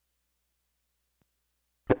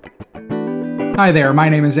Hi there, my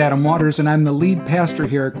name is Adam Waters, and I'm the lead pastor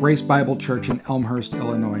here at Grace Bible Church in Elmhurst,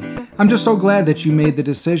 Illinois. I'm just so glad that you made the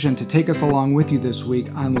decision to take us along with you this week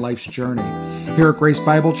on life's journey. Here at Grace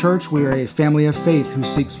Bible Church, we are a family of faith who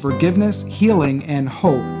seeks forgiveness, healing, and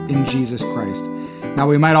hope in Jesus Christ. Now,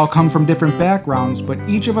 we might all come from different backgrounds, but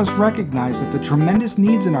each of us recognize that the tremendous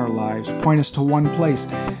needs in our lives point us to one place,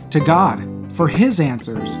 to God, for His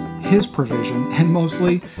answers, His provision, and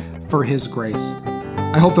mostly for His grace.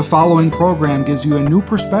 I hope the following program gives you a new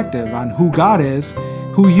perspective on who God is,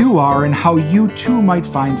 who you are, and how you too might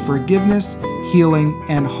find forgiveness, healing,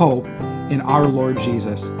 and hope in our Lord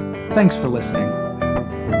Jesus. Thanks for listening.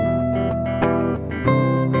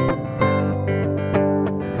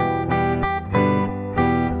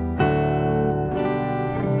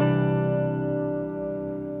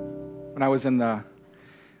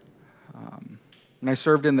 When I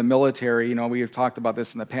served in the military, we have talked about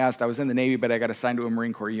this in the past. I was in the Navy, but I got assigned to a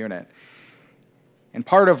Marine Corps unit. And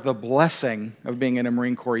part of the blessing of being in a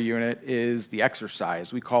Marine Corps unit is the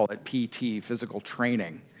exercise. We call it PT, physical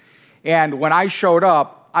training. And when I showed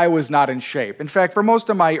up, I was not in shape. In fact, for most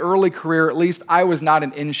of my early career, at least, I was not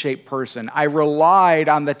an in-shape person. I relied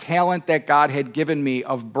on the talent that God had given me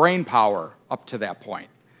of brain power up to that point.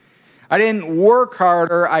 I didn't work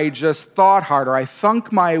harder, I just thought harder. I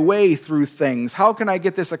thunk my way through things. How can I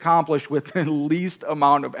get this accomplished with the least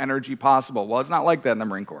amount of energy possible? Well, it's not like that in the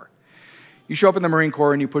Marine Corps. You show up in the Marine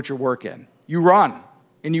Corps and you put your work in. You run,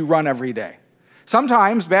 and you run every day.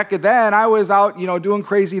 Sometimes, back then, I was out, doing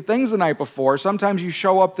crazy things the night before. Sometimes you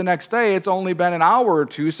show up the next day, it's only been an hour or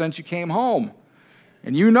two since you came home.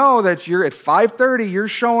 And you know that you're at 5:30, you're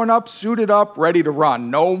showing up, suited up, ready to run.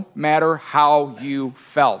 No matter how you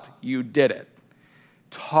felt, you did it.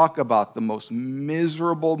 Talk about the most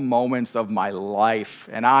miserable moments of my life,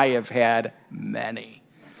 and I have had many.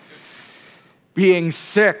 Being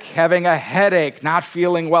sick, having a headache, not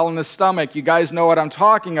feeling well in the stomach, you guys know what I'm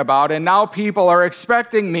talking about, and now people are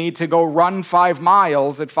expecting me to go run 5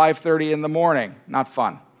 miles at 5:30 in the morning. Not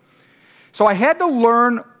fun. So I had to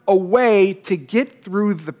learn a way to get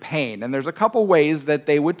through the pain. And there's a couple ways that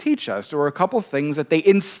they would teach us. There were a couple things that they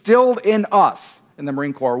instilled in us in the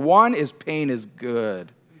Marine Corps. One is pain is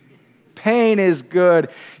good. Pain is good.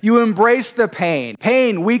 You embrace the pain.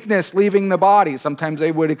 Pain, weakness leaving the body. Sometimes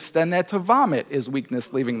they would extend that to vomit is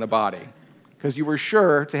weakness leaving the body, because you were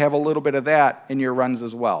sure to have a little bit of that in your runs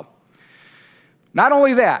as well. Not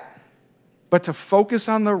only that, but to focus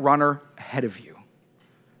on the runner ahead of you.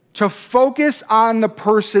 To focus on the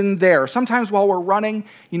person there. Sometimes while we're running,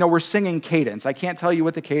 we're singing cadence. I can't tell you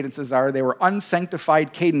what the cadences are. They were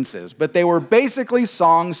unsanctified cadences, but they were basically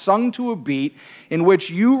songs sung to a beat in which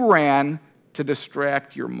you ran to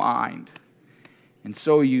distract your mind. And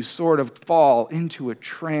so you sort of fall into a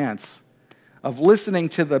trance of listening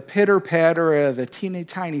to the pitter-patter of the teeny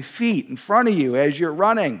tiny feet in front of you as you're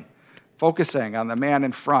running, focusing on the man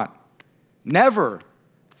in front. Never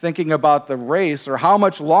thinking about the race or how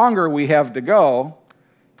much longer we have to go,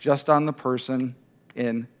 just on the person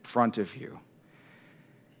in front of you.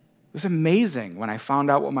 It was amazing when I found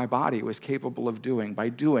out what my body was capable of doing by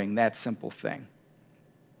doing that simple thing.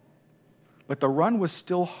 But the run was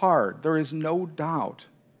still hard. There is no doubt.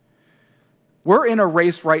 We're in a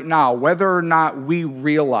race right now, whether or not we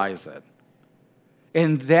realize it.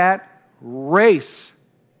 And that race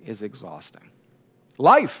is exhausting.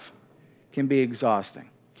 Life can be exhausting.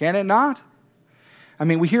 Can it not?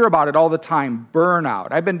 We hear about it all the time, burnout.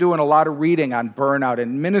 I've been doing a lot of reading on burnout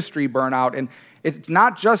and ministry burnout, and it's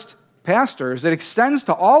not just pastors. It extends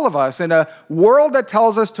to all of us in a world that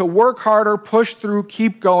tells us to work harder, push through,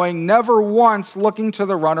 keep going, never once looking to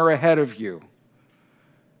the runner ahead of you.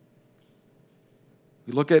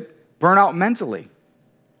 We look at burnout mentally.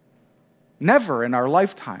 Never in our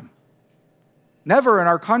lifetime. Never in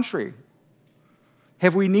our country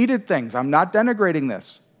have we needed things. I'm not denigrating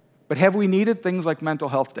this. But have we needed things like mental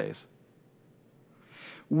health days?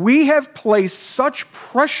 We have placed such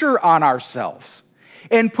pressure on ourselves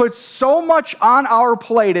and put so much on our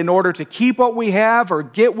plate in order to keep what we have or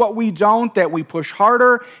get what we don't that we push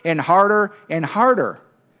harder and harder and harder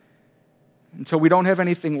until we don't have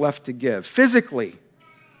anything left to give. Physically,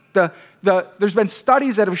 there's been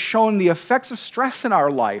studies that have shown the effects of stress in our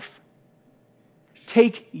life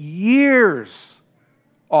take years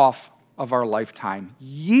off of our lifetime.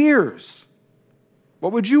 Years.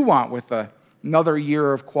 What would you want with another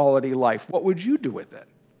year of quality life? What would you do with it?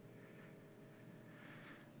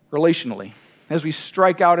 Relationally, as we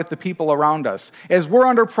strike out at the people around us, as we're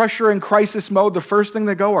under pressure in crisis mode, the first thing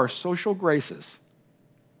that go are social graces.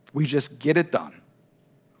 We just get it done.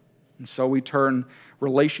 And so we turn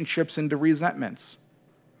relationships into resentments.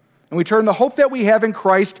 And we turn the hope that we have in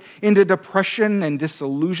Christ into depression and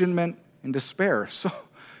disillusionment and despair. So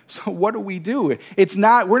what do?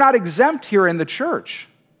 We're not exempt here in the church.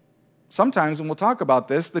 Sometimes, and we'll talk about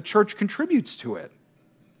this, the church contributes to it.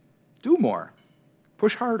 Do more.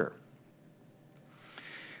 Push harder.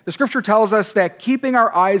 The scripture tells us that keeping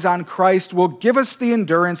our eyes on Christ will give us the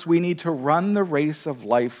endurance we need to run the race of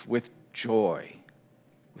life with joy.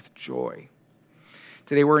 With joy.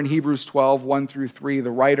 Today we're in Hebrews 12, 1 through 3.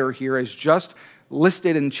 The writer here has just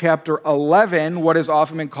listed in chapter 11 what is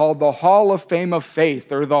often been called the Hall of Fame of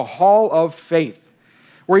Faith, or the Hall of Faith,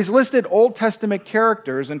 where he's listed Old Testament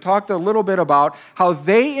characters and talked a little bit about how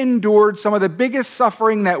they endured some of the biggest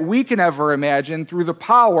suffering that we can ever imagine through the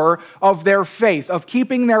power of their faith, of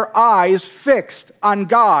keeping their eyes fixed on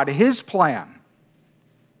God, His plan.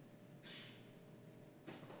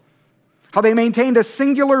 How they maintained a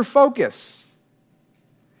singular focus,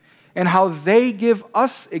 and how they give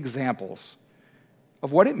us examples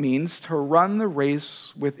of what it means to run the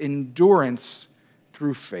race with endurance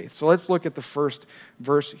through faith. So let's look at the first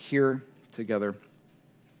verse here together.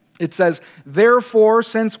 It says, "Therefore,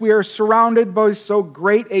 since we are surrounded by so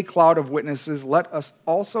great a cloud of witnesses, let us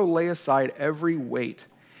also lay aside every weight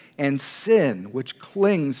and sin which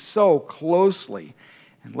clings so closely,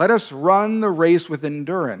 and let us run the race with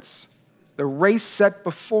endurance, the race set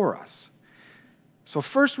before us." So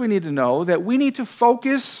first we need to know that we need to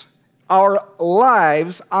focus our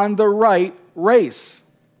lives on the right race.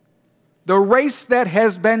 The race that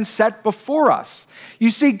has been set before us. You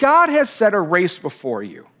see, God has set a race before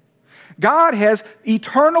you. God has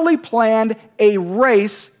eternally planned a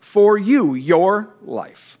race for you, your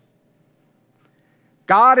life.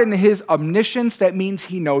 God in His omniscience, that means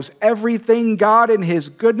He knows everything. God in His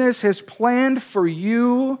goodness has planned for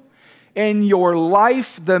you in your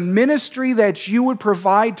life the ministry that you would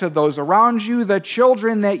provide to those around you, the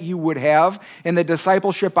children that you would have, and the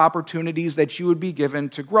discipleship opportunities that you would be given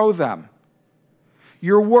to grow them.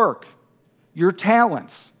 Your work, your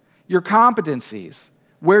talents, your competencies,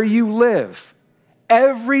 where you live,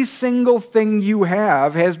 every single thing you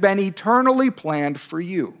have has been eternally planned for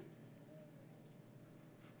you.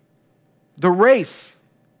 The race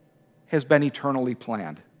has been eternally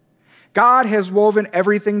planned. God has woven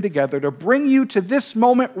everything together to bring you to this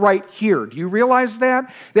moment right here. Do you realize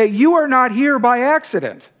that? That you are not here by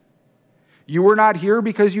accident. You were not here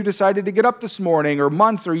because you decided to get up this morning, or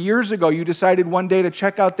months or years ago you decided one day to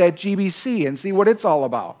check out that GBC and see what it's all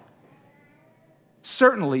about.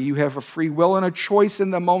 Certainly you have a free will and a choice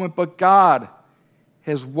in the moment, but God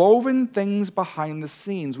has woven things behind the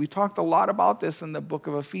scenes. We talked a lot about this in the book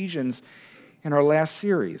of Ephesians in our last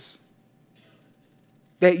series.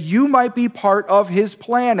 That you might be part of His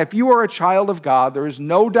plan. If you are a child of God, there is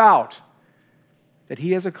no doubt that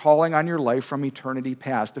He has a calling on your life from eternity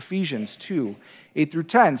past. Ephesians 2, 8 through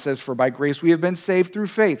 10 says, "For by grace we have been saved through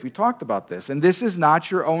faith." We talked about this. "And this is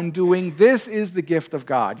not your own doing. This is the gift of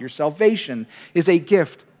God." Your salvation is a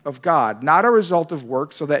gift of God, not a result of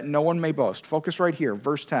work, so that no one may boast. Focus right here,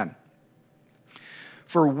 verse 10.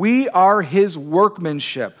 "For we are His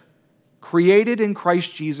workmanship, created in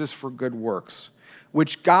Christ Jesus for good works,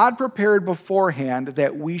 which God prepared beforehand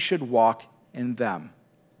that we should walk in them."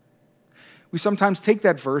 We sometimes take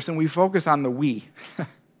that verse and we focus on the we.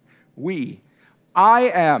 We. I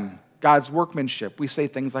am God's workmanship. We say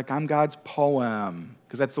things like, I'm God's poem,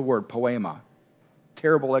 because that's the word, poema.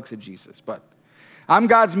 Terrible exegesis, but I'm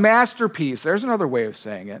God's masterpiece. There's another way of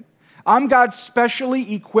saying it. I'm God's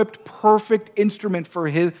specially equipped, perfect instrument for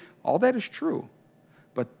His. All that is true.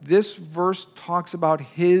 But this verse talks about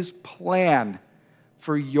His plan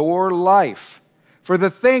for your life, for the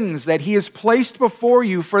things that He has placed before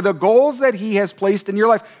you, for the goals that He has placed in your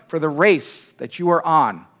life, for the race that you are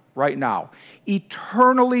on right now.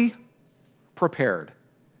 Eternally prepared.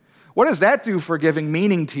 What does that do for giving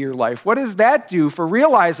meaning to your life? What does that do for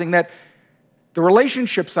realizing that the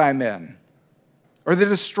relationships I'm in, or the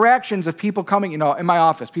distractions of people coming, in my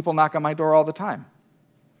office, people knock on my door all the time.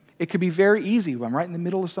 It could be very easy when I'm right in the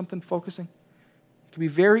middle of something focusing. It can be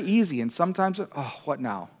very easy, and sometimes, what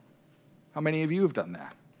now? How many of you have done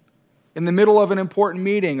that? In the middle of an important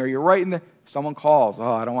meeting, or you're right someone calls,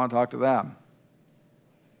 I don't want to talk to them.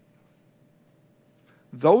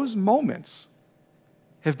 Those moments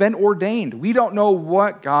have been ordained. We don't know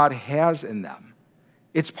what God has in them.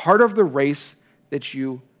 It's part of the race that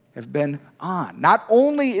you have been on. Not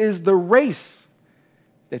only is the race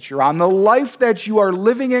that you're on, the life that you are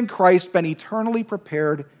living in Christ, been eternally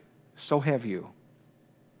prepared, so have you.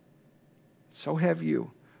 So have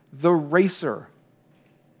you. The racer,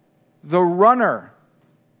 the runner,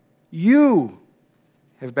 you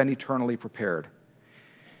have been eternally prepared.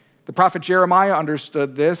 The prophet Jeremiah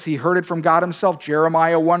understood this. He heard it from God himself.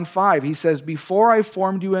 Jeremiah 1:5. He says, before I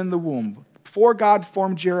formed you in the womb, before God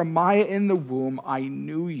formed Jeremiah in the womb, I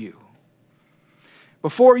knew you.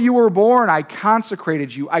 Before you were born, I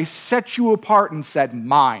consecrated you. I set you apart and said,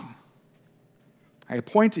 mine. I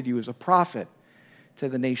appointed you as a prophet to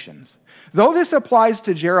the nations. Though this applies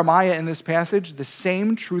to Jeremiah in this passage, the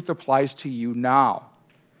same truth applies to you now.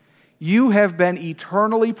 You have been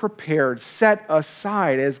eternally prepared, set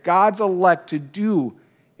aside as God's elect to do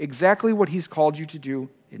exactly what he's called you to do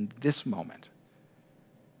in this moment.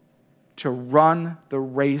 To run the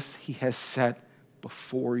race he has set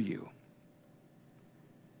before you.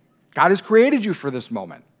 God has created you for this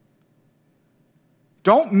moment.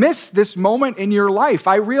 Don't miss this moment in your life.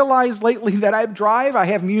 I realize lately that I drive, I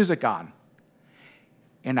have music on.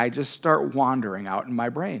 And I just start wandering out in my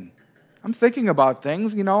brain. I'm thinking about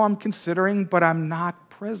things, I'm considering, but I'm not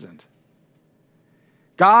present.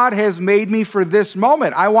 God has made me for this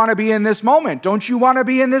moment. I want to be in this moment. Don't you want to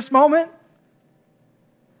be in this moment?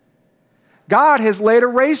 God has laid a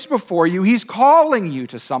race before you. He's calling you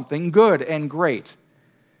to something good and great.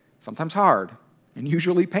 Sometimes hard and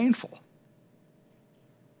usually painful.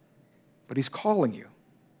 But he's calling you.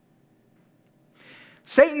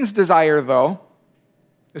 Satan's desire, though,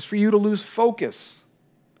 is for you to lose focus.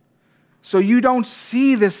 So you don't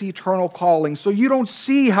see this eternal calling. So you don't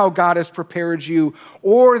see how God has prepared you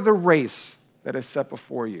or the race that is set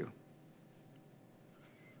before you.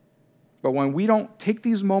 But when we don't take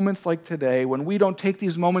these moments like today, when we don't take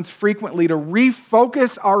these moments frequently to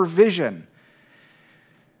refocus our vision,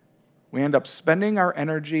 we end up spending our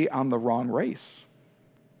energy on the wrong race.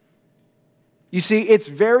 You see, it's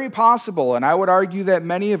very possible, and I would argue that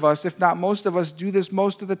many of us, if not most of us, do this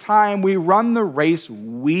most of the time. We run the race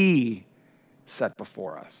we set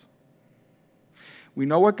before us. We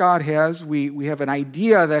know what God has. We have an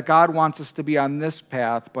idea that God wants us to be on this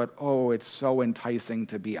path, but it's so enticing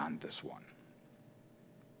to be on this one.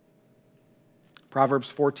 Proverbs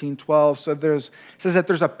 14:12 says that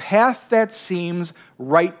there's a path that seems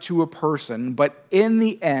right to a person, but in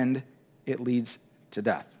the end, it leads to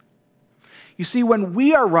death. You see, when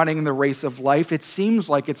we are running the race of life, it seems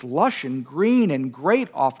like it's lush and green and great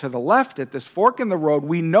off to the left at this fork in the road.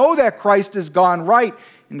 We know that Christ has gone right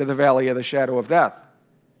into the valley of the shadow of death.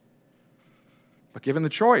 But given the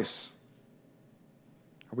choice,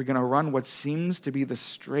 are we going to run what seems to be the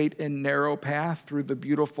straight and narrow path through the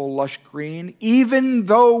beautiful lush green, even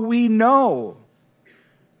though we know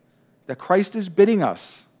that Christ is bidding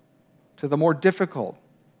us to the more difficult,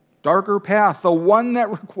 darker path, the one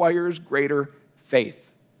that requires greater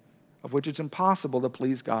faith, of which it's impossible to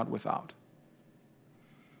please God without?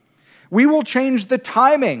 We will change the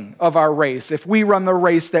timing of our race if we run the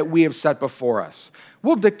race that we have set before us.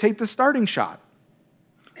 We'll dictate the starting shot.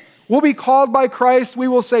 We'll be called by Christ. We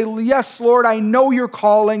will say, yes, Lord, I know you're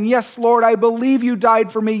calling. Yes, Lord, I believe you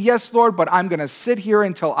died for me. Yes, Lord, but I'm going to sit here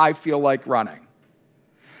until I feel like running.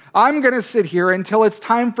 I'm going to sit here until it's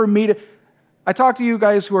time for me to... I talk to you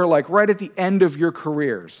guys who are like right at the end of your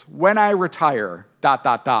careers. When I retire, ...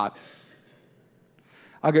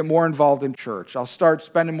 I'll get more involved in church. I'll start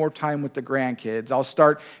spending more time with the grandkids. I'll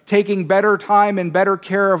start taking better time and better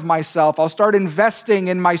care of myself. I'll start investing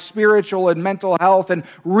in my spiritual and mental health and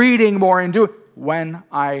reading more and doing. When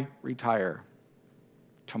I retire.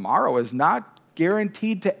 Tomorrow is not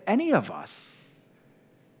guaranteed to any of us.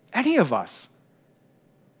 Any of us.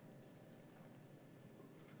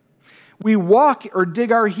 We walk or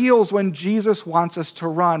dig our heels when Jesus wants us to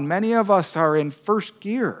run. Many of us are in first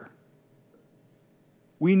gear.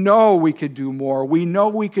 We know we could do more. We know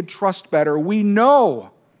we could trust better. We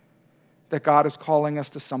know that God is calling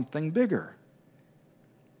us to something bigger.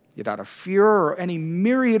 Yet out of fear or any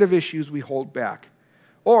myriad of issues, we hold back.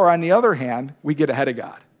 Or on the other hand, we get ahead of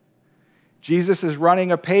God. Jesus is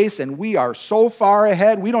running a pace and we are so far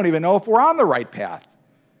ahead, we don't even know if we're on the right path.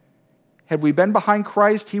 Had we been behind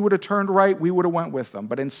Christ, he would have turned right, we would have went with him.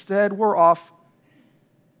 But instead, we're off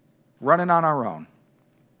running on our own.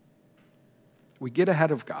 We get ahead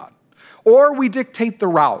of God. Or we dictate the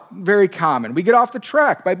route, very common. We get off the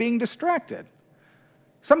track by being distracted.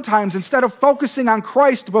 Sometimes, instead of focusing on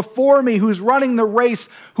Christ before me, who's running the race,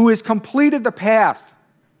 who has completed the path,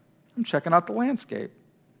 I'm checking out the landscape.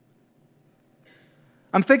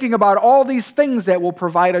 I'm thinking about all these things that will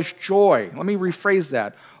provide us joy. Let me rephrase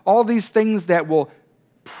that. All these things that will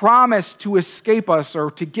promise to escape us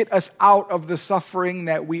or to get us out of the suffering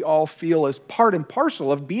that we all feel as part and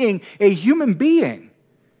parcel of being a human being.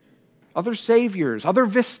 Other saviors, other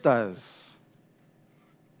vistas.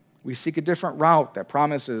 We seek a different route that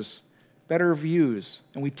promises better views,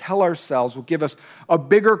 and we tell ourselves will give us a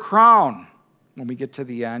bigger crown when we get to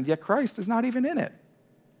the end, yet Christ is not even in it.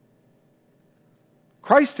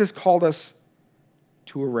 Christ has called us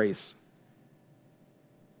to a race,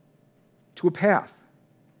 to a path.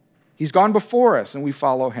 He's gone before us, and we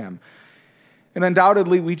follow him. And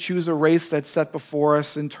undoubtedly, we choose a race that's set before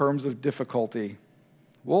us in terms of difficulty.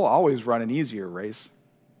 We'll always run an easier race.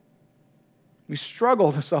 We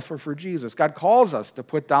struggle to suffer for Jesus. God calls us to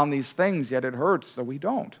put down these things, yet it hurts, so we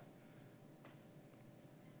don't.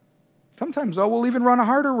 Sometimes, though, we'll even run a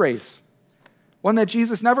harder race, one that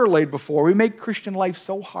Jesus never laid before. We make Christian life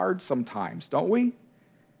so hard sometimes, don't we?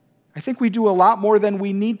 I think we do a lot more than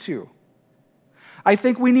we need to. I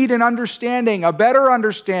think we need an understanding, a better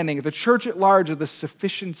understanding of the church at large of the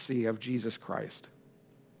sufficiency of Jesus Christ.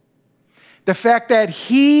 The fact that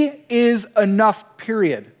he is enough,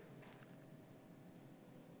 period.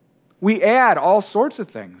 We add all sorts of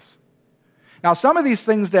things. Now, some of these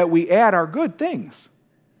things that we add are good things,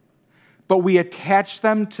 but we attach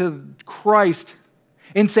them to Christ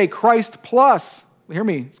and say Christ plus. Hear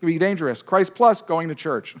me, it's going to be dangerous. Christ plus going to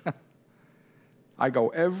church. I go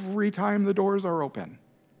every time the doors are open.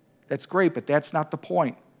 That's great, but that's not the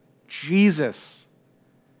point. Jesus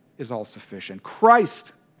is all sufficient.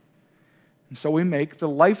 Christ. And so we make the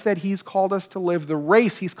life that he's called us to live, the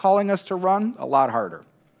race he's calling us to run, a lot harder.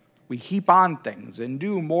 We heap on things and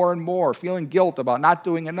do more and more, feeling guilt about not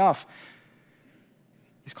doing enough.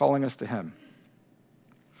 He's calling us to him.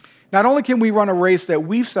 Not only can we run a race that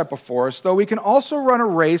we've set before us, though, we can also run a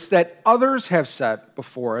race that others have set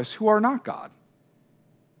before us who are not God.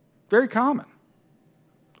 Very common.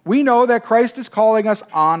 We know that Christ is calling us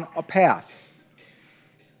on a path.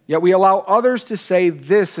 Yet we allow others to say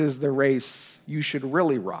this is the race you should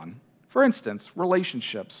really run. For instance,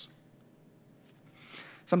 relationships.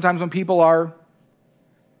 Sometimes when people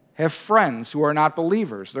have friends who are not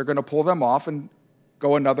believers, they're going to pull them off and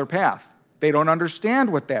go another path. They don't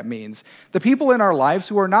understand what that means. The people in our lives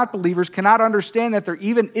who are not believers cannot understand that there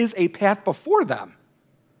even is a path before them.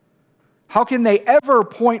 How can they ever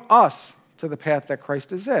point us to the path that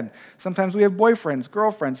Christ is in? Sometimes we have boyfriends,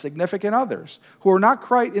 girlfriends, significant others who are not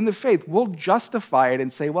quite in the faith. We'll justify it and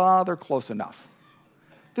say, well, they're close enough.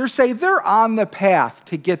 They're on the path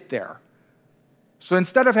to get there. So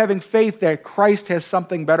instead of having faith that Christ has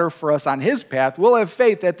something better for us on his path, we'll have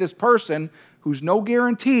faith that this person, who's no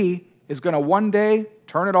guarantee, is going to one day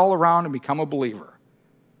turn it all around and become a believer.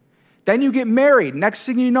 Then you get married. Next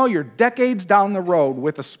thing you know, you're decades down the road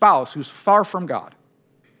with a spouse who's far from God.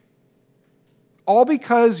 All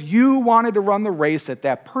because you wanted to run the race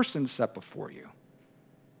that person set before you.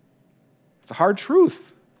 It's a hard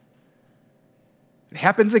truth. It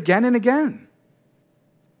happens again and again.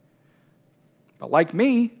 But like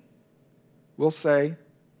me, we'll say,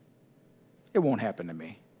 it won't happen to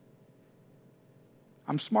me.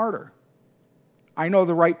 I'm smarter. I know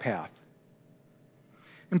the right path.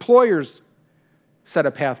 Employers set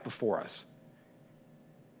a path before us.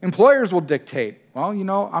 Employers will dictate, well,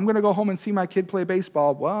 I'm going to go home and see my kid play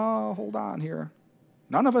baseball. Well, hold on here.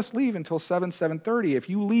 None of us leave until 7:30. If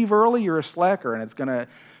you leave early, you're a slacker, and it's going to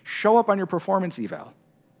show up on your performance eval.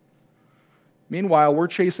 Meanwhile, we're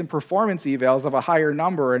chasing performance evals of a higher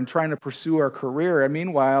number and trying to pursue our career. And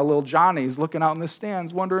meanwhile, little Johnny's looking out in the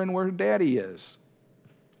stands wondering where daddy is,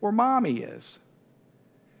 where mommy is.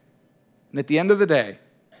 And at the end of the day,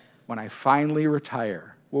 when I finally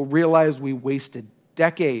retire, we'll realize we wasted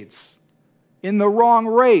decades in the wrong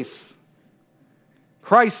race.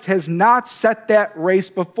 Christ has not set that race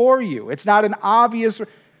before you. It's not an obvious.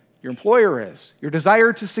 Your employer is. Your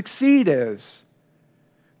desire to succeed is.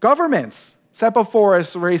 Governments set before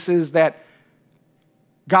us races that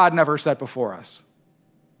God never set before us.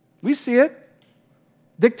 We see it.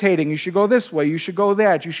 Dictating, you should go this way, you should go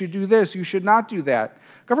that, you should do this, you should not do that.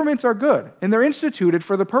 Governments are good, and they're instituted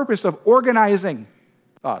for the purpose of organizing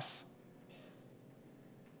us.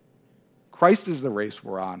 Christ is the race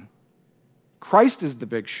we're on. Christ is the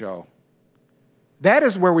big show. That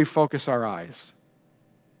is where we focus our eyes.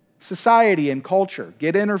 Society and culture,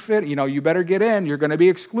 get in or fit. You better get in. You're going to be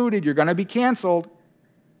excluded. You're going to be canceled.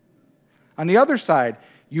 On the other side,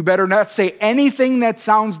 you better not say anything that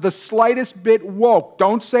sounds the slightest bit woke.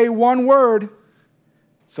 Don't say one word.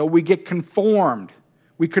 So we get conformed.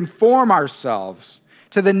 We conform ourselves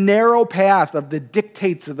to the narrow path of the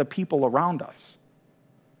dictates of the people around us,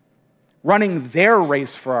 running their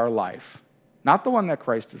race for our life, not the one that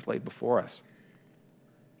Christ has laid before us.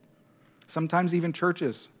 Sometimes even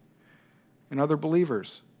churches and other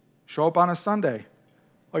believers show up on a Sunday.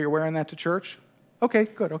 Oh, you're wearing that to church? Okay,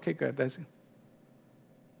 good. That's it.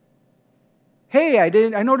 Hey,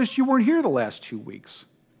 I noticed you weren't here the last 2 weeks.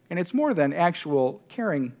 And it's more than actual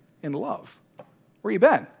caring and love. Where you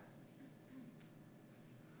been?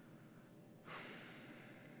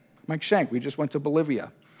 Mike Schenk, we just went to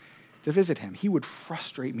Bolivia to visit him. He would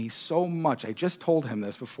frustrate me so much. I just told him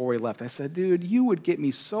this before we left. I said, dude, you would get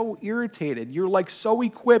me so irritated. You're like so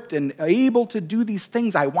equipped and able to do these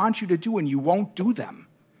things I want you to do, and you won't do them.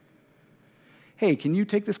 Hey, can you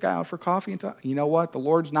take this guy out for coffee and talk? You know what? The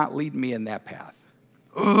Lord's not leading me in that path.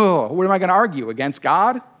 Ugh, what am I going to argue? Against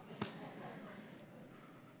God?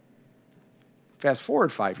 Fast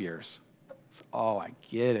forward 5 years. Oh, I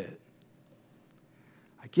get it.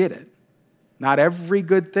 I get it. Not every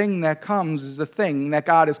good thing that comes is the thing that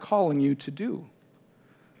God is calling you to do.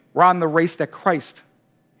 We're on the race that Christ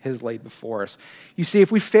has laid before us. You see,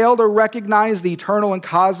 if we fail to recognize the eternal and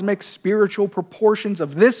cosmic spiritual proportions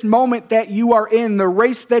of this moment that you are in, the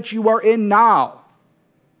race that you are in now,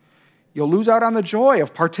 you'll lose out on the joy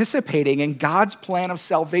of participating in God's plan of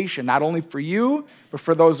salvation, not only for you, but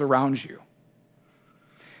for those around you.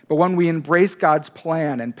 But when we embrace God's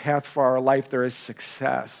plan and path for our life, there is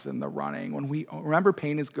success in the running. Remember,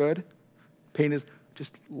 pain is good. Pain is,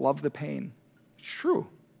 just love the pain. It's true.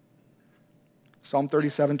 Psalm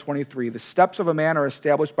 37:23, the steps of a man are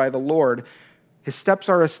established by the Lord. His steps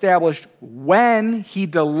are established when he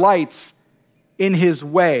delights in his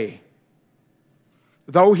way.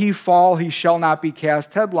 Though he fall, he shall not be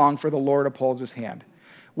cast headlong, for the Lord upholds his hand.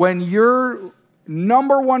 When your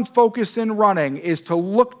number one focus in running is to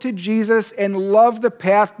look to Jesus and love the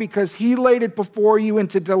path because he laid it before you, and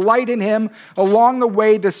to delight in him along the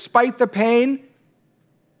way despite the pain,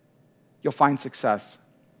 you'll find success.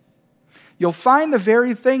 You'll find the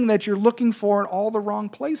very thing that you're looking for in all the wrong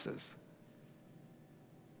places.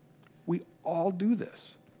 We all do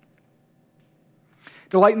this.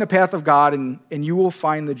 Delight in the path of God, and you will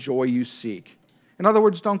find the joy you seek. In other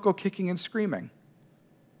words, don't go kicking and screaming.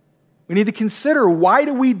 We need to consider, why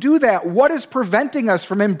do we do that? What is preventing us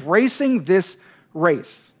from embracing this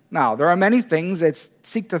race? Now, there are many things that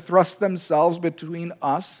seek to thrust themselves between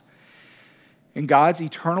us and God's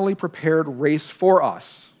eternally prepared race for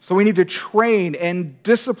us. So we need to train and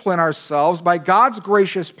discipline ourselves by God's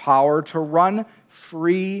gracious power to run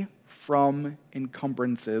free from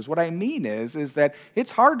encumbrances. What I mean is that it's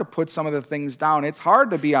hard to put some of the things down. It's hard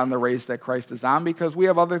to be on the race that Christ is on because we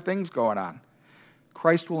have other things going on.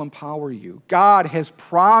 Christ will empower you. God has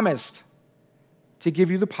promised to give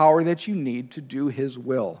you the power that you need to do his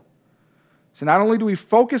will. So not only do we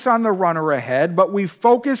focus on the runner ahead, but we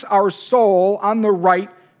focus our soul on the right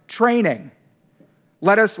training.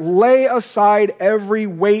 Let us lay aside every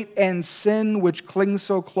weight and sin which clings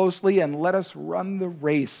so closely, and let us run the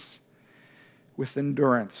race with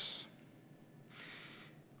endurance.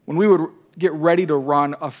 When we would get ready to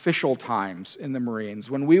run official times in the Marines,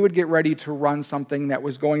 when we would get ready to run something that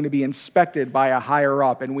was going to be inspected by a higher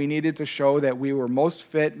up, and we needed to show that we were most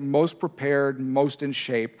fit, most prepared, most in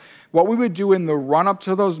shape, what we would do in the run-up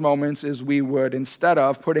to those moments is we would, instead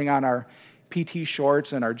of putting on our PT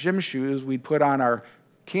shorts and our gym shoes, we'd put on our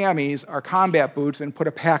camis, our combat boots, and put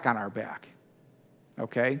a pack on our back.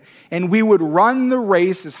 Okay? And we would run the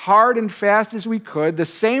race as hard and fast as we could, the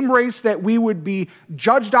same race that we would be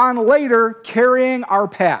judged on later carrying our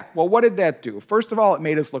pack. Well, what did that do? First of all, it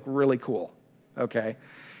made us look really cool. Okay?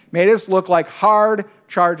 Made us look like hard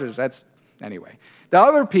chargers. Anyway. The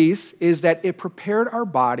other piece is that it prepared our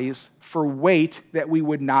bodies for weight that we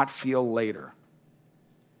would not feel later.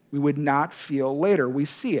 We would not feel later. We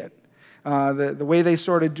see it. The way they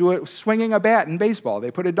sort of do it, swinging a bat in baseball.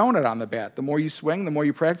 They put a donut on the bat. The more you swing, the more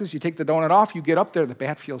you practice, you take the donut off, you get up there, the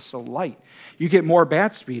bat feels so light. You get more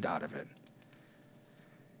bat speed out of it.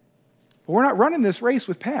 But we're not running this race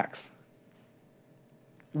with packs.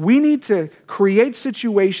 We need to create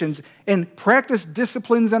situations and practice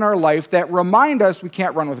disciplines in our life that remind us we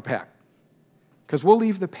can't run with a pack, because we'll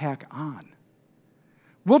leave the pack on.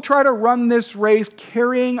 We'll try to run this race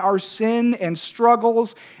carrying our sin and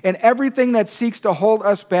struggles and everything that seeks to hold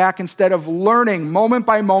us back instead of learning moment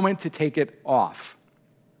by moment to take it off.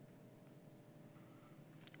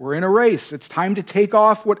 We're in a race. It's time to take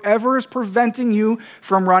off whatever is preventing you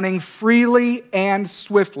from running freely and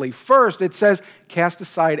swiftly. First, it says, cast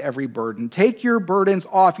aside every burden. Take your burdens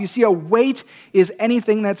off. You see, a weight is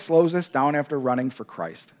anything that slows us down after running for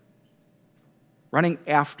Christ. Running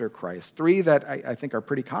after Christ. 3 that I think are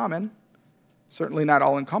pretty common, certainly not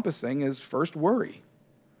all-encompassing, is first, worry.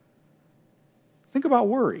 Think about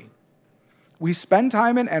worry. We spend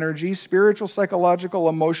time and energy, spiritual, psychological,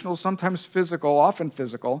 emotional, sometimes physical, often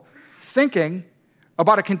physical, thinking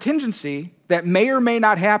about a contingency that may or may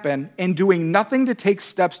not happen and doing nothing to take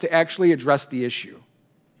steps to actually address the issue.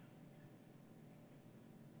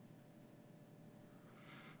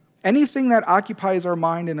 Anything that occupies our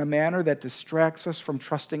mind in a manner that distracts us from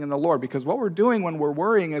trusting in the Lord. Because what we're doing when we're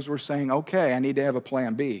worrying is we're saying, okay, I need to have a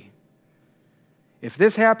plan B. If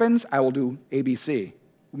this happens, I will do ABC.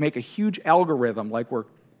 We make a huge algorithm like we're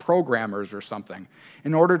programmers or something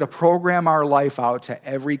in order to program our life out to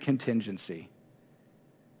every contingency.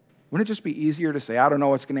 Wouldn't it just be easier to say, I don't know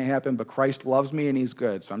what's going to happen, but Christ loves me and he's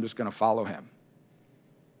good, so I'm just going to follow him?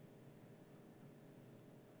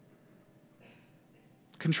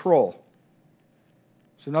 Control.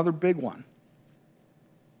 It's another big one.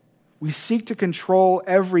 We seek to control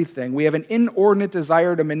everything. We have an inordinate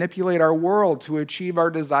desire to manipulate our world to achieve our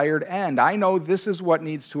desired end. I know this is what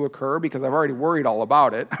needs to occur because I've already worried all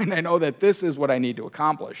about it, and I know that this is what I need to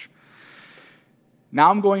accomplish. Now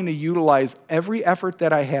I'm going to utilize every effort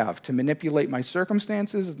that I have to manipulate my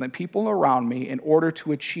circumstances and the people around me in order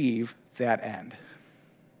to achieve that end.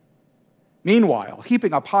 Meanwhile,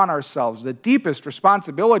 heaping upon ourselves the deepest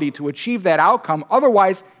responsibility to achieve that outcome,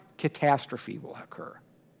 otherwise catastrophe will occur.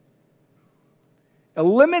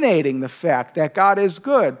 Eliminating the fact that God is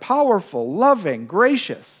good, powerful, loving,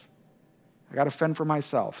 gracious. I got to fend for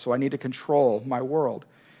myself, so I need to control my world.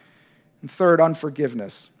 And third,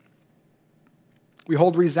 unforgiveness. We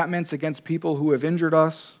hold resentments against people who have injured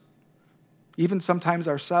us, even sometimes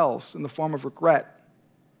ourselves, in the form of regret.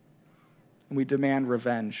 And we demand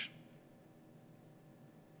revenge.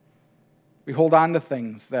 We hold on to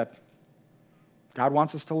things that God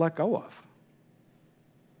wants us to let go of.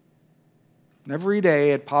 And every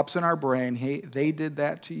day it pops in our brain, hey, they did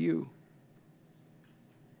that to you.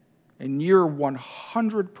 And you're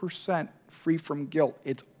 100% free from guilt.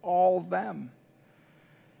 It's all them.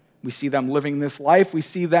 We see them living this life. We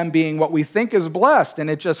see them being what we think is blessed,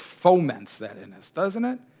 and it just foments that in us, doesn't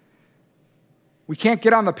it? We can't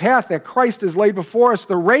get on the path that Christ has laid before us,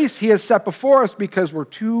 the race he has set before us, because we're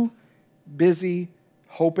too busy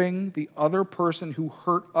hoping the other person who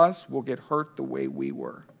hurt us will get hurt the way we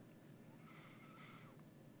were.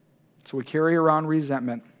 So we carry around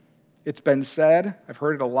resentment. It's been said, I've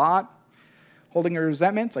heard it a lot, holding a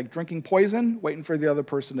resentment, it's like drinking poison, waiting for the other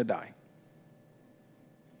person to die.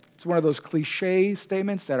 It's one of those cliche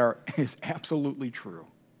statements that is absolutely true.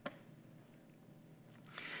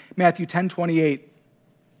 Matthew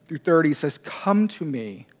 10:28-30 says, "Come to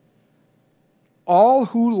me, all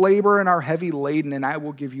who labor and are heavy laden, and I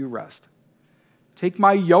will give you rest. Take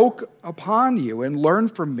my yoke upon you and learn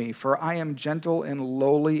from me, for I am gentle and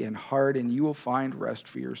lowly in heart, and you will find rest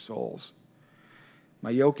for your souls.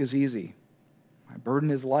 My yoke is easy, my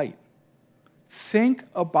burden is light." Think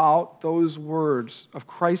about those words of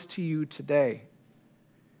Christ to you today.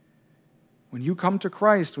 When you come to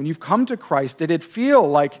Christ, when you've come to Christ, did it feel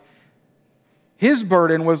like his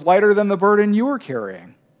burden was lighter than the burden you were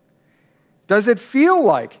carrying? Does it feel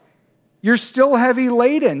like you're still heavy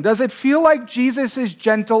laden? Does it feel like Jesus is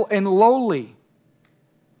gentle and lowly?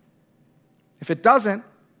 If it doesn't,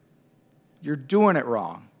 you're doing it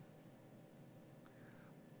wrong.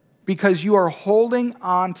 Because you are holding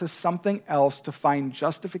on to something else to find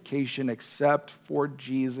justification except for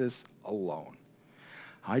Jesus alone.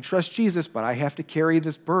 I trust Jesus, but I have to carry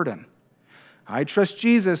this burden. I trust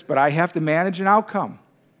Jesus, but I have to manage an outcome.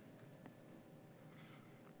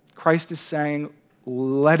 Christ is saying,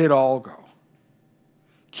 let it all go.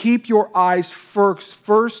 Keep your eyes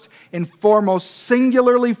first and foremost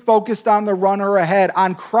singularly focused on the runner ahead,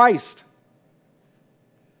 on Christ.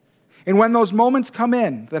 And when those moments come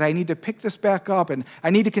in that I need to pick this back up and I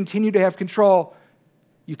need to continue to have control,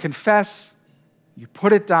 you confess, you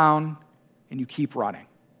put it down, and you keep running.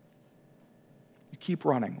 You keep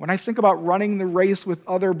running. When I think about running the race with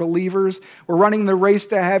other believers, we're running the race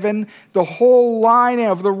to heaven, the whole line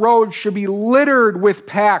of the road should be littered with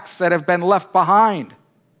packs that have been left behind.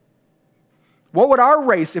 What would our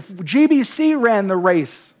race, if GBC ran the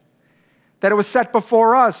race that it was set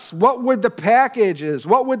before us, what would the packages,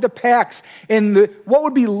 what would the packs, what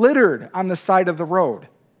would be littered on the side of the road?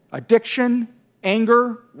 Addiction,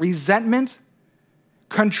 anger, resentment,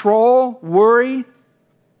 control, worry.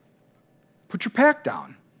 Put your pack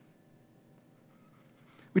down.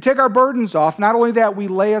 We take our burdens off. Not only that, we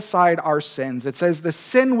lay aside our sins. It says the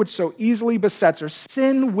sin which so easily besets, or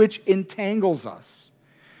sin which entangles us.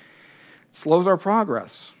 It slows our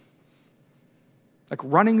progress. Like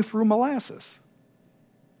running through molasses.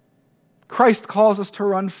 Christ calls us to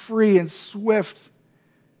run free and swift.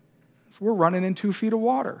 So we're running in 2 feet of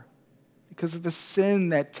water because of the sin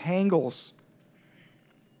that tangles.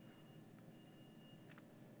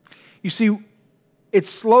 You see, It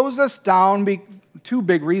slows us down. Two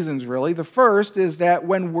big reasons, really. The first is that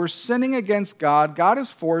when we're sinning against God, God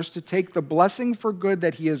is forced to take the blessing for good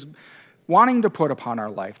that he is wanting to put upon our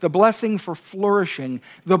life, the blessing for flourishing,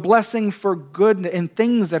 the blessing for good and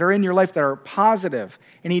things that are in your life that are positive,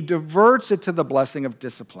 and he diverts it to the blessing of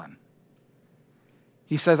discipline.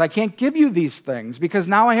 He says, I can't give you these things because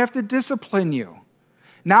now I have to discipline you.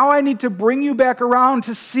 Now I need to bring you back around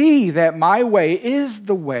to see that my way is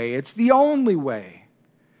the way. It's the only way.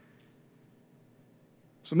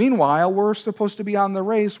 So meanwhile, we're supposed to be on the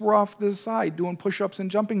race. We're off to the side doing push-ups and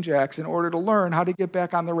jumping jacks in order to learn how to get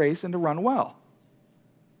back on the race and to run well.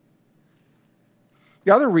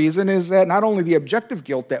 The other reason is that not only the objective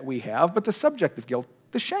guilt that we have, but the subjective guilt,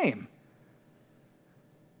 the shame.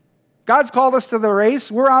 God's called us to the race.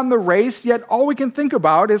 We're on the race, yet all we can think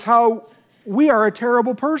about is how we are a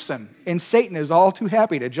terrible person. And Satan is all too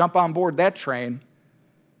happy to jump on board that train.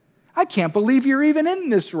 I can't believe you're even in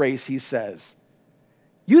this race, he says.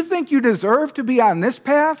 You think you deserve to be on this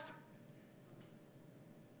path?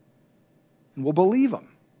 And we'll believe him.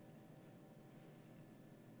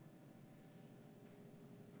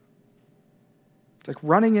 It's like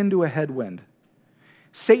running into a headwind.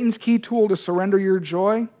 Satan's key tool to surrender your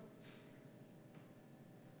joy,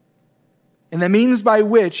 and the means by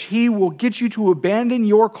which he will get you to abandon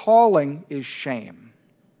your calling, is shame.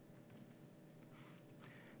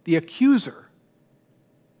 The accuser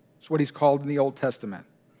is what he's called in the Old Testament.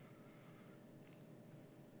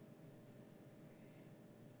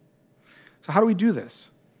 So how do we do this?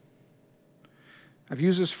 I've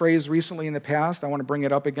used this phrase recently in the past. I want to bring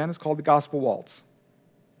it up again. It's called the gospel waltz.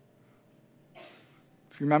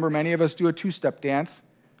 If you remember, many of us do a two-step dance.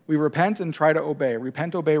 We repent and try to obey.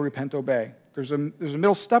 Repent, obey, repent, obey. There's a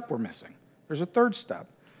middle step we're missing. There's a third step.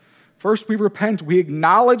 First, we repent. We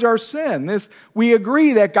acknowledge our sin. We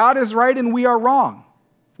agree that God is right and we are wrong.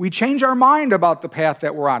 We change our mind about the path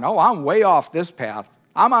that we're on. Oh, I'm way off this path.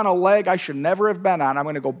 I'm on a leg I should never have been on. I'm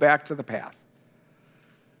going to go back to the path.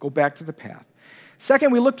 Go back to the path.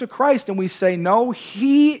 Second, we look to Christ and we say, no,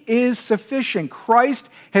 he is sufficient. Christ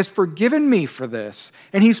has forgiven me for this,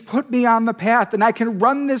 and he's put me on the path, and I can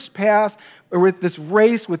run this path or with this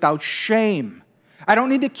race without shame. I don't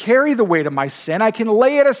need to carry the weight of my sin. I can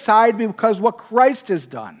lay it aside because what Christ has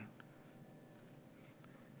done.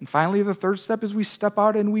 And finally, the third step is we step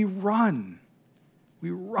out and we run.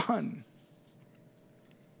 We run.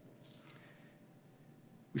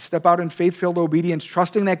 We step out in faith-filled obedience,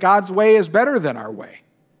 trusting that God's way is better than our way,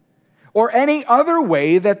 or any other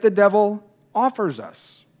way that the devil offers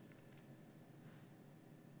us.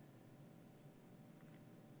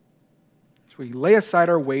 So we lay aside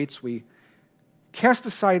our weights, we cast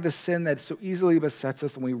aside the sin that so easily besets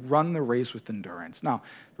us, and we run the race with endurance. Now,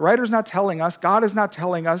 the writer's not telling us, God is not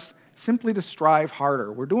telling us simply to strive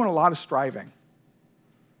harder. We're doing a lot of striving.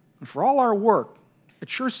 And for all our work, it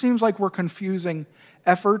sure seems like we're confusing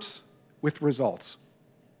efforts with results.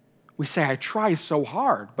 We say, I try so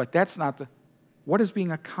hard, but that's not what is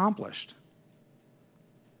being accomplished.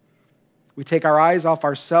 We take our eyes off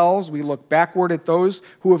ourselves. We look backward at those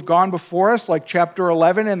who have gone before us, like chapter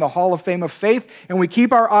 11 in the Hall of Fame of Faith, and we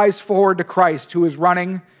keep our eyes forward to Christ, who is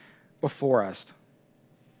running before us.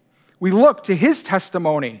 We look to his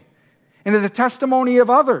testimony and to the testimony of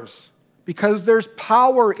others, because there's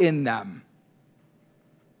power in them.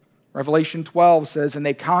 Revelation 12 says, and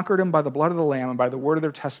they conquered him by the blood of the Lamb and by the word of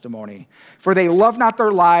their testimony. For they love not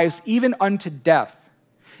their lives even unto death.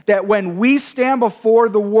 That when we stand before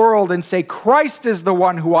the world and say, Christ is the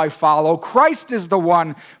one who I follow, Christ is the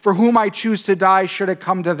one for whom I choose to die, should it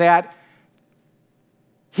come to that,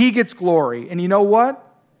 he gets glory. And you know what?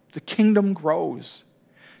 The kingdom grows.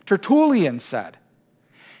 Tertullian said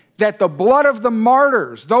that the blood of the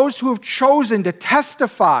martyrs, those who have chosen to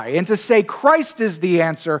testify and to say Christ is the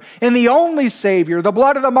answer and the only Savior, the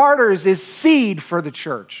blood of the martyrs is seed for the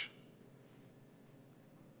church.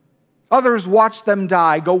 Others watch them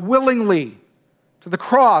die, go willingly to the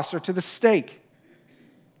cross or to the stake.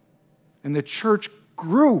 And the church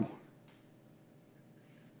grew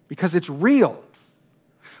because it's real.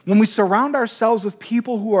 When we surround ourselves with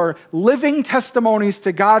people who are living testimonies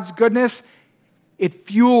to God's goodness, it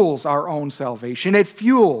fuels our own salvation. It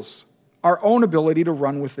fuels our own ability to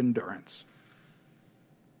run with endurance.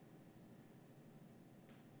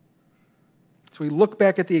 So we look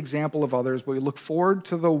back at the example of others, but we look forward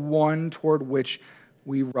to the one toward which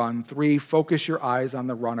we run. 3, focus your eyes on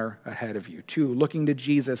the runner ahead of you. 2, looking to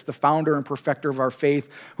Jesus, the founder and perfecter of our faith,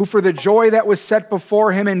 who for the joy that was set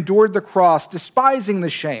before him endured the cross, despising the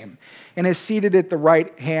shame, and is seated at the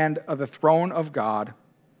right hand of the throne of God.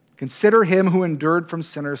 Consider him who endured from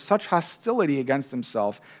sinners such hostility against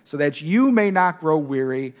himself, so that you may not grow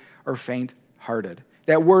weary or faint-hearted.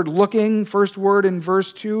 That word looking, first word in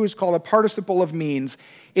verse 2, is called a participle of means.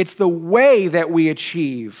 It's the way that we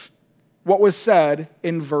achieve what was said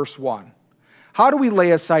in verse 1. How do we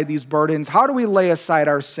lay aside these burdens? How do we lay aside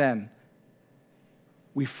our sin?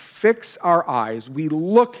 We fix our eyes. We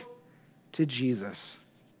look to Jesus.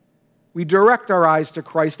 We direct our eyes to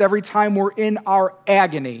Christ every time we're in our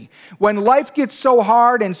agony. When life gets so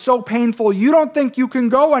hard and so painful, you don't think you can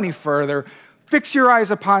go any further. Fix your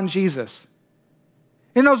eyes upon Jesus.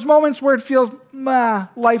 In those moments where it feels,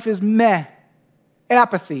 life is meh,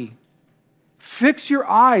 apathy, fix your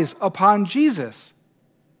eyes upon Jesus.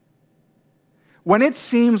 When it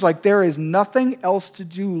seems like there is nothing else to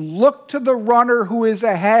do, look to the runner who is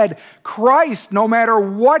ahead. Christ, no matter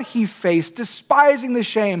what he faced, despising the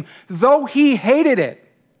shame, though he hated it,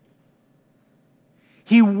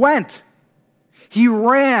 he went, he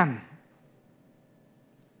ran.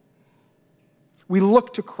 We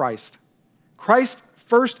look to Christ. Christ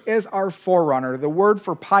first as our forerunner. The word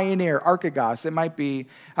for pioneer, archegos, it might be,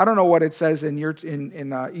 I don't know what it says in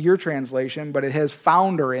your translation, but it has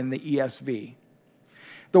founder in the ESV.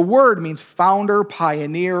 The word means founder,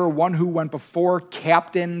 pioneer, one who went before,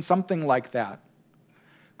 captain, something like that.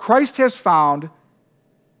 Christ has run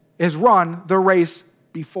the race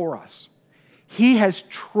before us. He has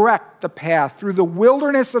trekked the path through the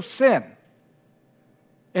wilderness of sin.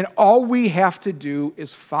 And all we have to do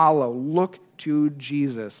is follow, look to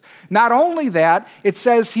Jesus. Not only that, it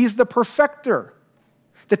says he's the perfecter,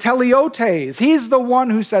 the teleotes. He's the one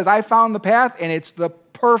who says, I found the path, and it's the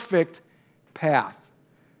perfect path.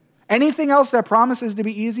 Anything else that promises to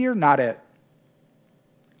be easier? Not it.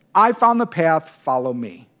 I found the path, follow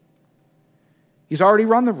me. He's already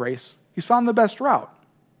run the race. He's found the best route.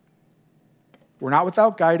 We're not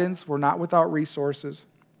without guidance. We're not without resources.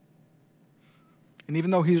 And even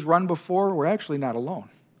though he's run before, we're actually not alone.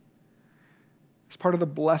 It's part of the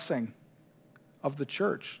blessing of the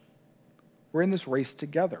church. We're in this race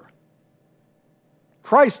together.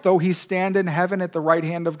 Christ, though he stand in heaven at the right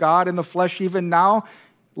hand of God, in the flesh even now,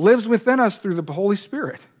 lives within us through the Holy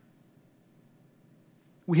Spirit.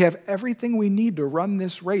 We have everything we need to run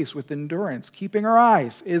this race with endurance, keeping our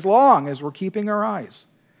eyes, as long as we're keeping our eyes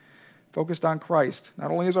focused on Christ,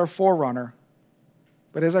 not only as our forerunner,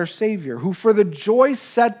 but as our Savior, who for the joy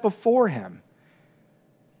set before him,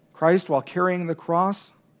 Christ, while carrying the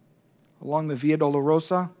cross along the Via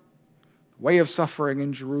Dolorosa, way of suffering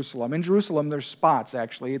in Jerusalem. In Jerusalem, there's spots,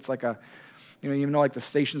 actually. It's like like the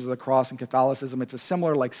Stations of the Cross in Catholicism. It's a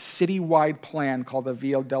similar, citywide plan called the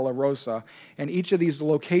Via Dolorosa. And each of these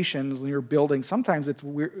locations near buildings, sometimes it's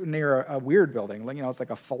near a weird building. It's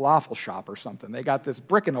like a falafel shop or something. They got this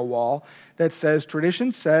brick in a wall that says,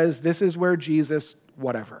 tradition says, this is where Jesus,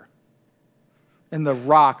 whatever. And the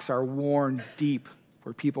rocks are worn deep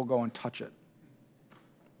where people go and touch it.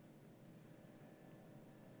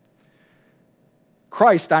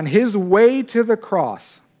 Christ, on his way to the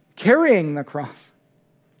cross, carrying the cross,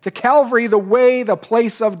 to Calvary, the way, the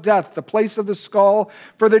place of death, the place of the skull,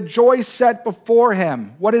 for the joy set before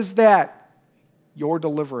him. What is that? Your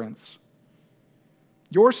deliverance.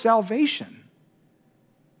 Your salvation.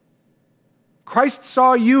 Christ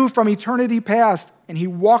saw you from eternity past, and he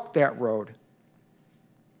walked that road.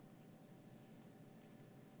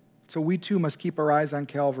 So we too must keep our eyes on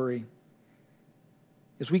Calvary.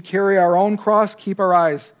 As we carry our own cross, keep our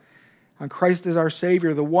eyes on Christ as our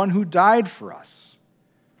Savior, the one who died for us.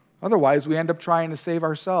 Otherwise, we end up trying to save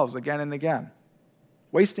ourselves again and again,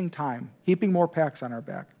 wasting time, heaping more packs on our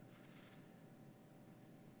back.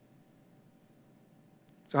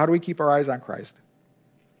 So how do we keep our eyes on Christ?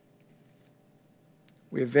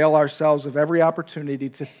 We avail ourselves of every opportunity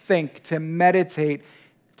to think, to meditate,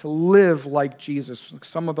 to live like Jesus.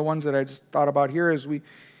 Some of the ones that I just thought about here is we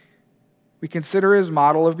consider his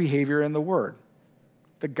model of behavior in the Word.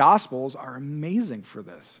 The Gospels are amazing for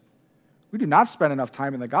this. We do not spend enough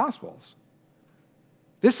time in the Gospels.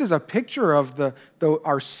 This is a picture of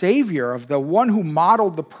our Savior, of the one who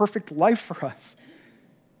modeled the perfect life for us.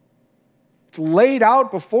 It's laid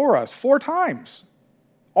out before us 4 times,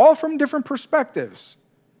 all from different perspectives.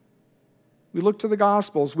 We look to the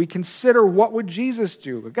Gospels. We consider, what would Jesus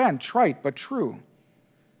do? Again, trite but true.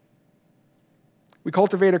 We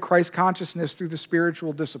cultivate a Christ consciousness through the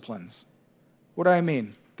spiritual disciplines. What do I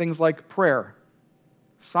mean? Things like prayer,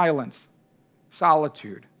 silence,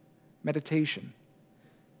 solitude, meditation,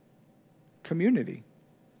 community.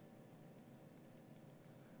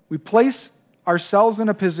 We place ourselves in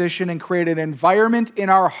a position and create an environment in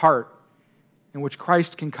our heart in which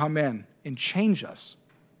Christ can come in and change us.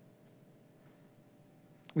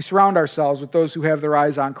 We surround ourselves with those who have their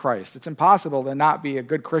eyes on Christ. It's impossible to not be a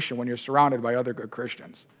good Christian when you're surrounded by other good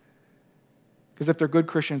Christians. Because if they're good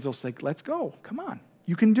Christians, they'll say, let's go. Come on.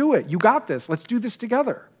 You can do it. You got this. Let's do this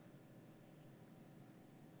together.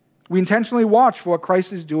 We intentionally watch for what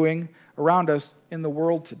Christ is doing around us in the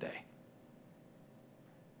world today.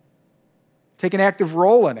 Take an active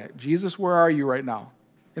role in it. Jesus, where are you right now?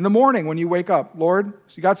 In the morning when you wake up, Lord,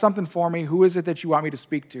 so you got something for me. Who is it that you want me to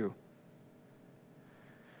speak to?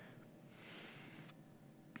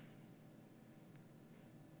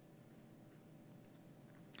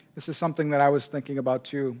 This is something that I was thinking about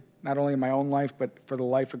too, not only in my own life, but for the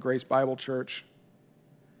life of Grace Bible Church.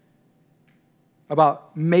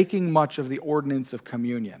 About making much of the ordinance of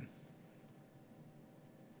communion.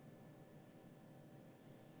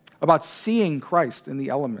 About seeing Christ in the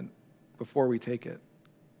element before we take it.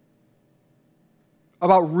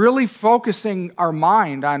 About really focusing our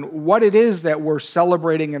mind on what it is that we're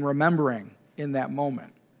celebrating and remembering in that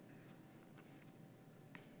moment.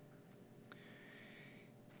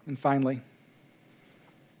 And finally,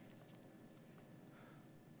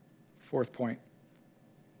 fourth point.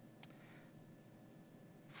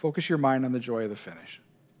 Focus your mind on the joy of the finish.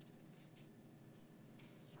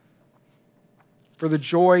 For the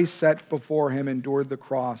joy set before him endured the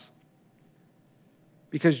cross.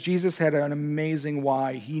 Because Jesus had an amazing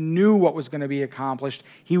why. He knew what was going to be accomplished.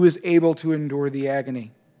 He was able to endure the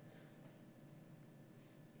agony.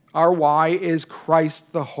 Our why is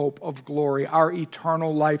Christ, the hope of glory, our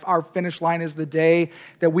eternal life. Our finish line is the day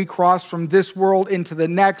that we cross from this world into the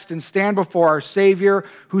next and stand before our Savior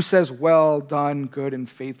who says, well done, good and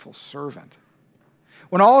faithful servant.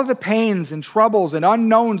 When all of the pains and troubles and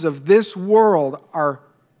unknowns of this world are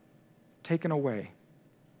taken away.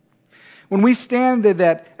 When we stand at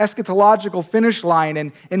that eschatological finish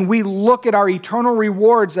line and we look at our eternal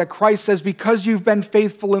rewards that Christ says, because you've been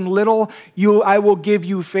faithful in little, I will give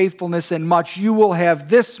you faithfulness in much. You will have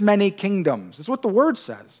this many kingdoms. That's what the Word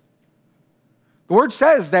says. The Word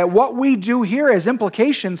says that what we do here has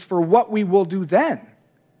implications for what we will do then.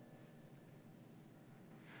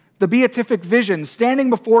 The beatific vision, standing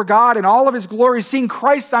before God in all of his glory, seeing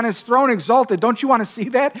Christ on his throne exalted. Don't you want to see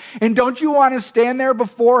that? And don't you want to stand there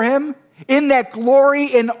before him in that glory,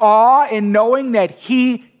 in awe, and knowing that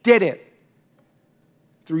he did it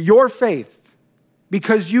through your faith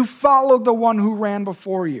because you followed the one who ran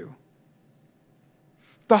before you?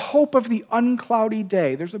 The hope of the uncloudy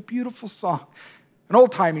day. There's a beautiful song, an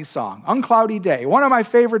old-timey song, Uncloudy Day. One of my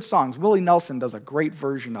favorite songs. Willie Nelson does a great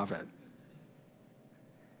version of it.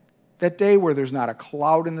 That day where there's not a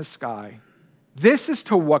cloud in the sky. This is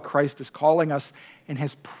to what Christ is calling us and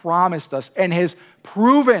has promised us and has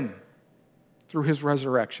proven through his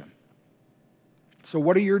resurrection. So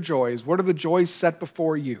what are your joys? What are the joys set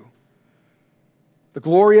before you? The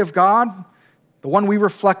glory of God, the one we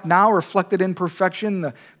reflect now, reflected in perfection,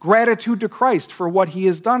 the gratitude to Christ for what he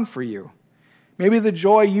has done for you. Maybe the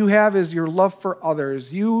joy you have is your love for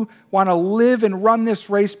others. You want to live and run this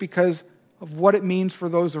race because of what it means for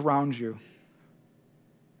those around you,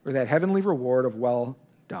 or that heavenly reward of well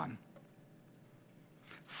done.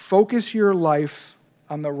 Focus your life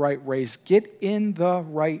on the right race. Get in the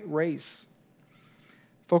right race.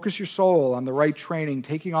 Focus your soul on the right training,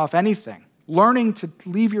 taking off anything, learning to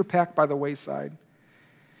leave your pack by the wayside.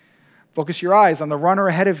 Focus your eyes on the runner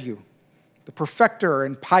ahead of you, the perfecter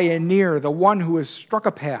and pioneer, the one who has struck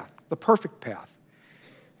a path, the perfect path.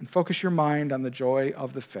 And focus your mind on the joy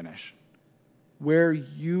of the finish, where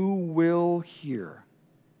you will hear,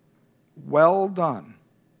 well done,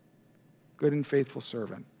 good and faithful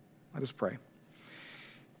servant. Let us pray.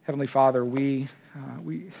 Heavenly Father, we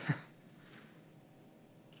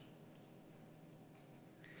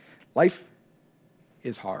life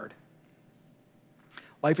is hard.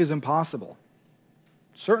 Life is impossible.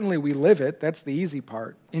 Certainly we live it. That's the easy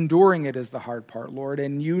part. Enduring it is the hard part, Lord,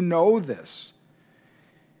 and you know this.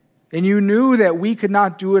 And you knew that we could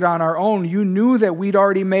not do it on our own. You knew that we'd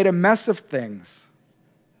already made a mess of things.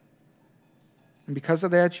 And because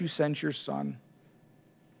of that, you sent your Son.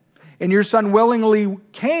 And your Son willingly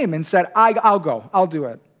came and said, I'll go. I'll do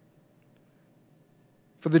it.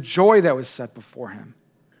 For the joy that was set before him.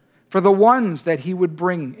 For the ones that he would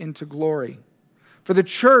bring into glory. For the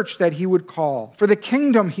church that he would call. For the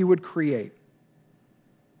kingdom he would create.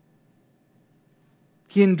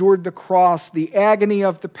 He endured the cross, the agony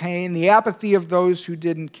of the pain, the apathy of those who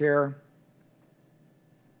didn't care.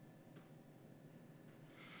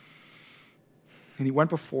 And he went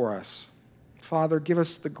before us. Father, give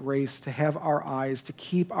us the grace to have our eyes, to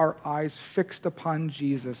keep our eyes fixed upon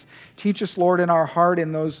Jesus. Teach us, Lord, in our heart,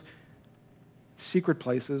 in those secret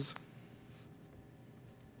places,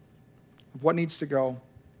 of what needs to go,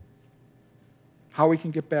 how we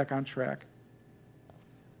can get back on track.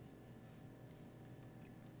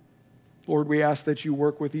 Lord, we ask that you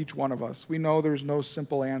work with each one of us. We know there's no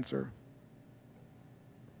simple answer.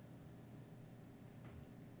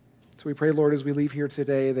 So we pray, Lord, as we leave here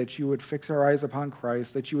today, that you would fix our eyes upon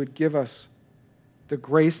Christ, that you would give us the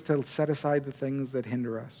grace to set aside the things that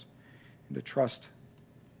hinder us and to trust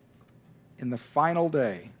in the final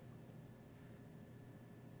day.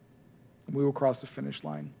 And we will cross the finish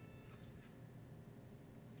line.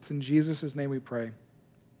 It's in Jesus' name we pray.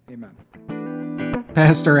 Amen.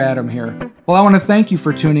 Pastor Adam here. Well, I want to thank you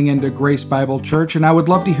for tuning into Grace Bible Church, and I would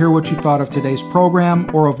love to hear what you thought of today's program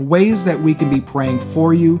or of ways that we can be praying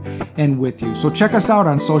for you and with you. So check us out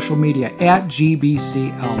on social media at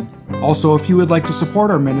GBC Elm. Also, if you would like to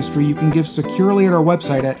support our ministry, you can give securely at our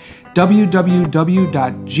website at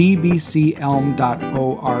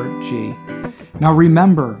www.gbcelm.org. Now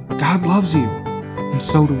remember, God loves you, and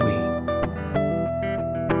so do we.